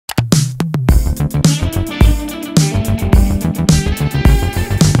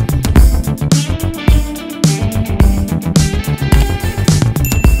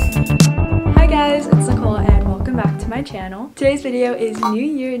channel. Today's video is New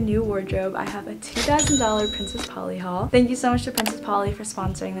Year, New Wardrobe. I have a $2,000 Princess Polly haul. Thank you so much to Princess Polly for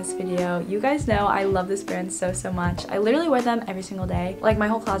sponsoring this video. You guys know I love this brand so much. I literally wear them every single day. Like, my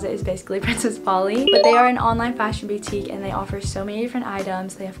whole closet is basically Princess Polly. But they are an online fashion boutique and they offer so many different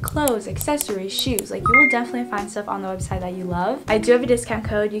items. They have clothes, accessories, shoes. Like, you will definitely find stuff on the website that you love. I do have a discount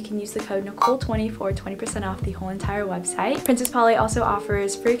code. You can use the code Nicole20 for 20% off the whole entire website. Princess Polly also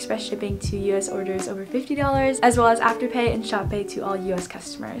offers free express shipping to US orders over $50, as well as AfterPay and ShopPay to all US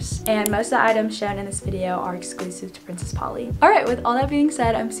customers. And most of the items shown in this video are exclusive to Princess Polly. Alright, with all that being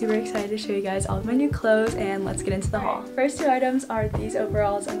said, I'm super excited to show you guys all of my new clothes, and let's get into the haul. First two items are these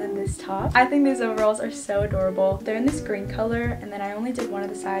overalls and then this top. I think these overalls are so adorable. They're in this green color, and then I only did one of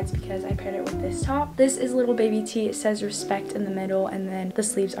the sides because I paired it with this top. This is little baby tee. It says respect in the middle, and then the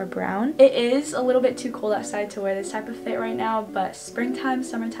sleeves are brown. It is a little bit too cold outside to wear this type of fit right now, but springtime,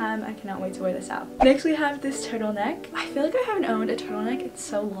 summertime, I cannot wait to wear this out. Next we have this turtleneck. I feel like I haven't owned a turtleneck. It's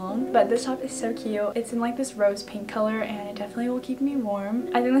so long, but this top is so cute. It's in like this rose pink color, and it definitely will keep me warm.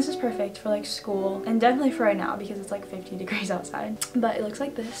 I think this is perfect for like school, and definitely for right now because it's like 50 degrees outside. But it looks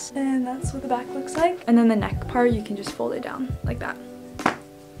like this, and that's what the back looks like. And then the neck part, you can just fold it down like that.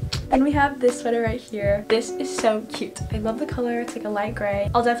 Then we have this sweater right here. This is so cute. I love the color. It's like a light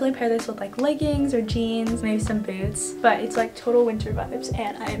gray. I'll definitely pair this with like leggings or jeans, maybe some boots, but it's like total winter vibes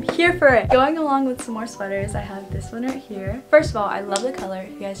and I am here for it. Going along with some more sweaters, I have this one right here. First of all, I love the color.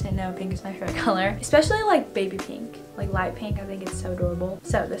 If you guys didn't know, pink is my favorite color, especially like baby pink. Like light pink, I think it's so adorable.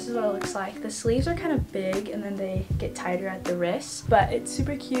 So this is what it looks like. The sleeves are kind of big and then they get tighter at the wrists, but it's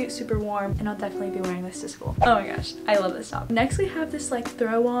super cute, super warm, and I'll definitely be wearing this to school. Oh my gosh, I love this top. Next we have this like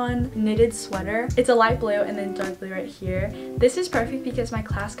throw-on knitted sweater. It's a light blue and then dark blue right here. This is perfect because my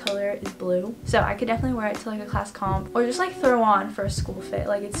class color is blue, so I could definitely wear it to like a class comp or just like throw on for a school fit.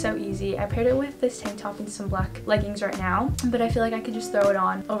 Like, it's so easy. I paired it with this tank top and some black leggings right now, but I feel like I could just throw it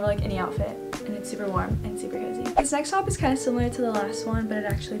on over like any outfit, and it's super warm and super cozy. This next top is kind of similar to the last one, but it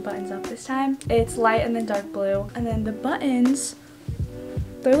actually buttons up this time. It's light and then dark blue, and then the buttons,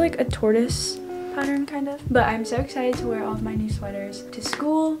 they're like a tortoise pattern kind of. But I'm so excited to wear all of my new sweaters to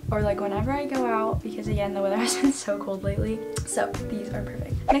school or like whenever I go out, because again, the weather has been so cold lately, so these are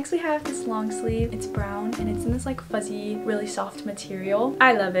perfect. Next we have this long sleeve. It's brown and it's in this like fuzzy, really soft material.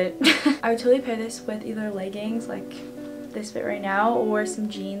 I love it. I would totally pair this with either leggings like this fit right now or some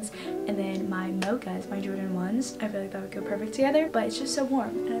jeans, and then my mochas, my Jordan 1s. I feel like that would go perfect together, but it's just so warm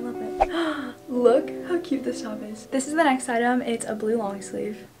and I love it. Look how cute this top is. This is the next item. It's a blue long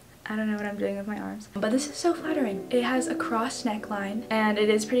sleeve. I don't know what I'm doing with my arms, but this is so flattering. It has a cross neckline and it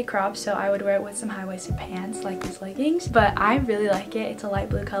is pretty cropped, so I would wear it with some high-waisted pants like these leggings, but I really like it. It's a light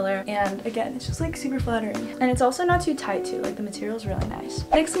blue color, and again, it's just like super flattering, and it's also not too tight too. Like, the material is really nice.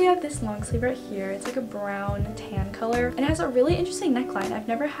 Next we have this long sleeve right here. It's like a brown tan color and it has a really interesting neckline. I've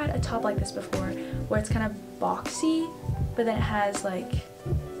never had a top like this before where it's kind of boxy, but then it has like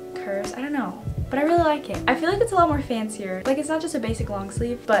curves. I don't know, but I really like it. I feel like it's a lot more fancier. Like, it's not just a basic long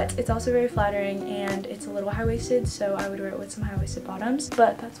sleeve, but it's also very flattering and it's a little high-waisted, so I would wear it with some high-waisted bottoms.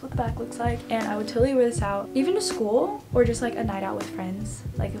 But that's what the back looks like, and I would totally wear this out even to school or just like a night out with friends.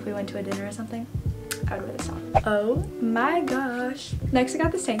 Like, if we went to a dinner or something, I would wear this out. Oh my gosh. Next I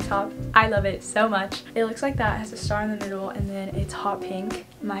got this tank top. I love it so much. It looks like that. It has a star in the middle, and then it's hot pink,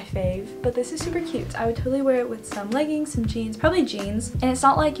 my fave. But this is super cute. I would totally wear it with some leggings, some jeans, probably jeans. And it's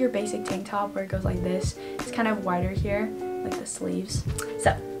not like your basic tank top where it goes like this. It's kind of wider here, like the sleeves.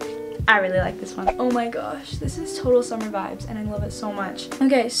 So I really like this one. Oh my gosh, this is total summer vibes and I love it so much.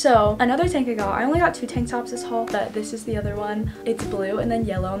 Okay, so another tank I got. I only got two tank tops this haul, but this is the other one. It's blue and then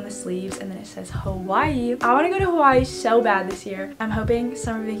yellow on the sleeves, and then it says Hawaii. I want to go to Hawaii so bad this year. I'm hoping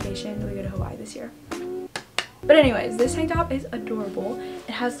summer vacation we go to Hawaii this year. But anyways, this tank top is adorable.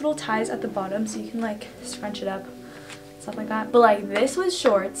 It has little ties at the bottom so you can like scrunch it up, stuff like that. But like this with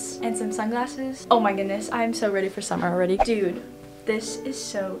shorts and some sunglasses, oh my goodness, I'm so ready for summer already. Dude, this is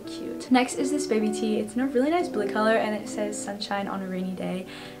so cute. Next is this baby tee. It's in a really nice blue color and it says sunshine on a rainy day.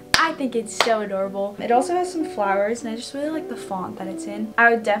 I think it's so adorable. It also has some flowers and I just really like the font that it's in.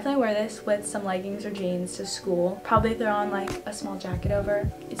 I would definitely wear this with some leggings or jeans to school. Probably throw on like a small jacket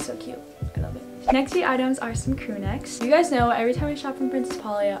over. It's so cute. I love it. Next few items are some crew necks. You guys know every time I shop from Princess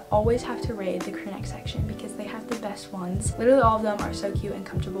Polly, I always have to raid the crew neck section because they have the best ones. Literally all of them are so cute and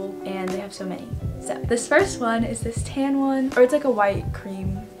comfortable, and they have so many. So this first one is this tan one, or it's like a white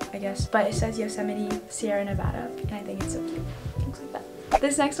cream, I guess, but it says Yosemite, Sierra Nevada, and I think it's so cute. Things like that.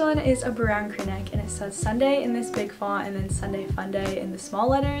 This next one is a brown crew neck, and it says Sunday in this big font and then Sunday Fun Day in the small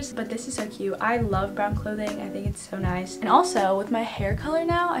letters. But this is so cute. I love brown clothing. I think it's so nice. And also with my hair color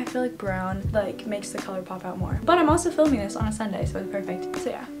now, I feel like brown like makes the color pop out more. But I'm also filming this on a Sunday, so it's perfect.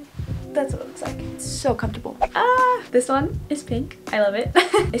 So yeah. That's what it looks like. It's so comfortable. This one is pink. I love it.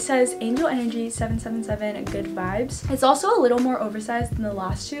 It says Angel Energy 777 Good Vibes. It's also a little more oversized than the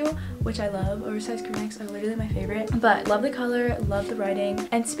last two, which I love. Oversized crew necks are literally my favorite. But love the color, love the writing.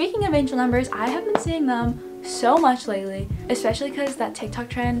 And speaking of angel numbers, I have been seeing them so much lately, especially because that TikTok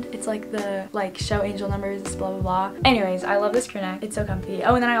trend, it's like the show angel numbers, blah blah blah. Anyways, I love this crew neck. It's so comfy.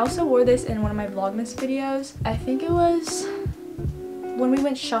 Oh, and then I also wore this in one of my Vlogmas videos. I think it was when we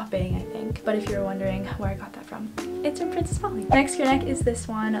went shopping, I think. But if you were wondering where I got that from, it's from Princess Polly. Next crew neck is this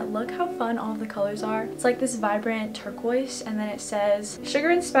one. Look how fun all of the colors are. It's like this vibrant turquoise, and then it says sugar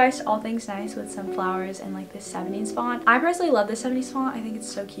and spice, all things nice, with some flowers and like this 70s font. I personally love the 70s font. I think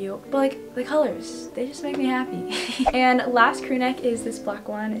it's so cute. But like the colors, they just make me happy. And last crew neck is this black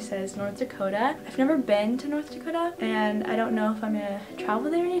one. It says North Dakota. I've never been to North Dakota, and I don't know if I'm gonna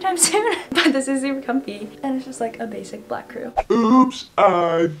travel there anytime soon. But this is super comfy, and it's just like a basic black crew. Oops,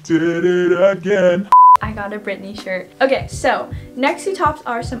 I did it again. I got a Britney shirt. Okay, so next two tops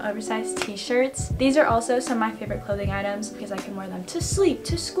are some oversized t-shirts. These are also some of my favorite clothing items because I can wear them to sleep,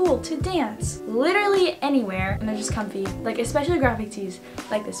 to school, to dance, literally anywhere, and they're just comfy. Like especially graphic tees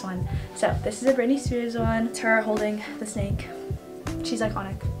like this one. So this is a Britney Spears one. It's her holding the snake. She's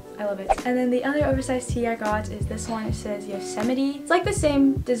iconic. I love it. And then the other oversized tee I got is this one. It says Yosemite. It's like the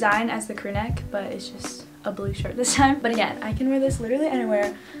same design as the crew neck, but it's just a blue shirt this time. But again, I can wear this literally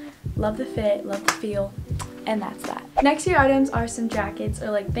anywhere. Love the fit, love the feel, and that's that. Next few items are some jackets or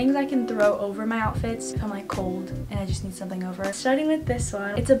like things I can throw over my outfits if I'm like cold and I just need something over. Starting with this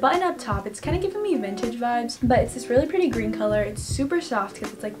one. It's a button-up top. It's kind of giving me vintage vibes, but it's this really pretty green color. It's super soft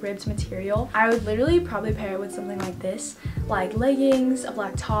because it's like ribbed material. I would literally probably pair it with something like this, like leggings, a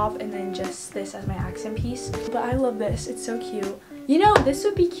black top, and then just this as my accent piece. But I love this. It's so cute. You know, this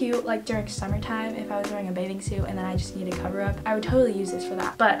would be cute like during summertime if I was wearing a bathing suit and then I just need a cover up. I would totally use this for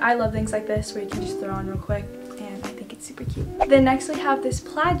that. But I love things like this where you can just throw on real quick, and I think it's super cute. Then next we have this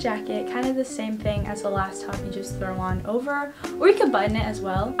plaid jacket, kind of the same thing as the last top. You just throw on over, or you can button it as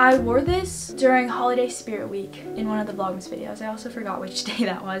well. I wore this during Holiday Spirit Week in one of the Vlogmas videos. I also forgot which day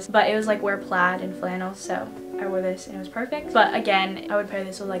that was, but it was like wear plaid and flannel, so I wore this and it was perfect. But again, I would pair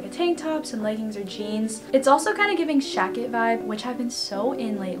this with like a tank top, some leggings or jeans. It's also kind of giving shacket vibe, which I've been so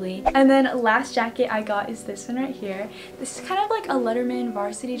in lately. And then last jacket I got is this one right here. This is kind of like a Letterman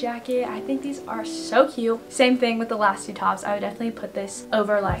varsity jacket. I think these are so cute. Same thing with the last two tops. I would definitely put this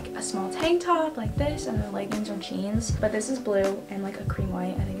over like a small tank top like this and then leggings or jeans. But this is blue and like a cream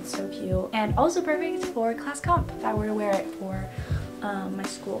white. I think it's so cute. And also perfect for class comp if I were to wear it for my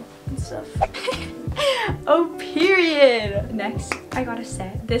school and stuff. Oh, period. Next, I got a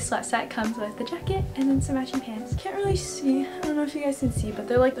set. This sweat set comes with the jacket and then some matching pants. Can't really see. I don't know if you guys can see, but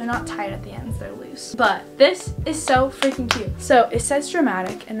they're not tight at the ends. They're loose. But this is so freaking cute. So it says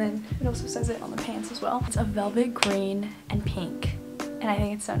dramatic, and then it also says it on the pants as well. It's a velvet green and pink, and I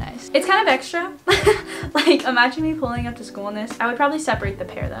think it's so nice. It's kind of extra. Like, imagine me pulling up to school in this. I would probably separate the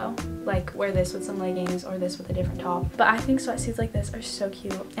pair though. Like, wear this with some leggings or this with a different top. But I think sweatsuits like this are so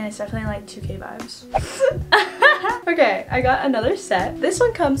cute, and it's definitely like 2K vibes. Okay, I got another set. This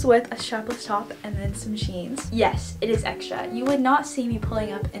one comes with a strapless top and then some jeans. Yes, it is extra. You would not see me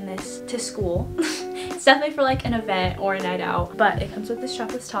pulling up in this to school. It's definitely for like an event or a night out, but it comes with this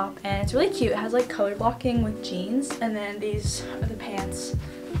strapless top and it's really cute. It has like color blocking with jeans, and then these are the pants.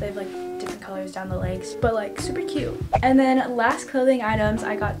 They have like different colors down the legs, but like super cute. And then last clothing items,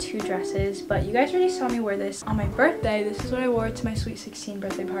 I got two dresses, but you guys already saw me wear this on my birthday. This is what I wore to my Sweet 16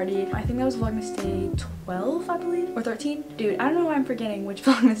 birthday party. I think that was Vlogmas Day 12, I believe, or 13. Dude, I don't know why I'm forgetting which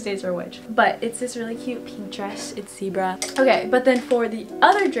Vlogmas days are which, but it's this really cute pink dress. It's zebra. Okay, but then for the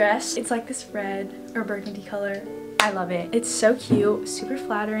other dress, it's like this red or burgundy color. I love it. It's so cute, super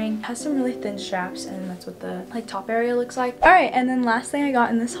flattering. It has some really thin straps, and that's what the like top area looks like. All right, and then last thing I got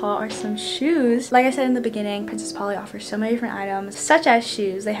in this haul are some shoes. Like I said in the beginning, Princess Polly offers so many different items, such as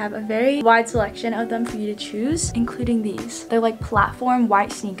shoes. They have a very wide selection of them for you to choose, including these. They're like platform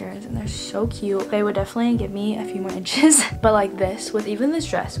white sneakers, and they're so cute. They would definitely give me a few more inches, but like this with even this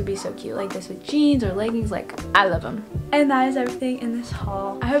dress would be so cute. Like this with jeans or leggings, like I love them. And that is everything in this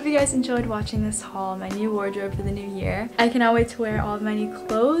haul. I hope you guys enjoyed watching this haul, my new wardrobe for the new year. I cannot wait to wear all of my new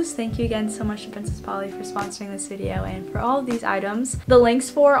clothes. Thank you again so much to Princess Polly for sponsoring this video and for all of these items. The links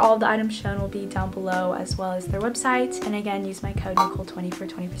for all of the items shown will be down below, as well as their website. And again, use my code Nicole20 for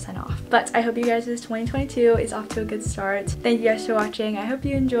 20% off. But I hope you guys' 2022 is off to a good start. Thank you guys for watching. I hope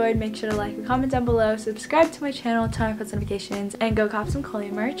you enjoyed. Make sure to like and comment down below, subscribe to my channel, turn on post notifications, and go cop some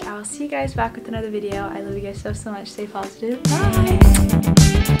Collier merch. I will see you guys back with another video. I love you guys so much. Stay positive. Bye!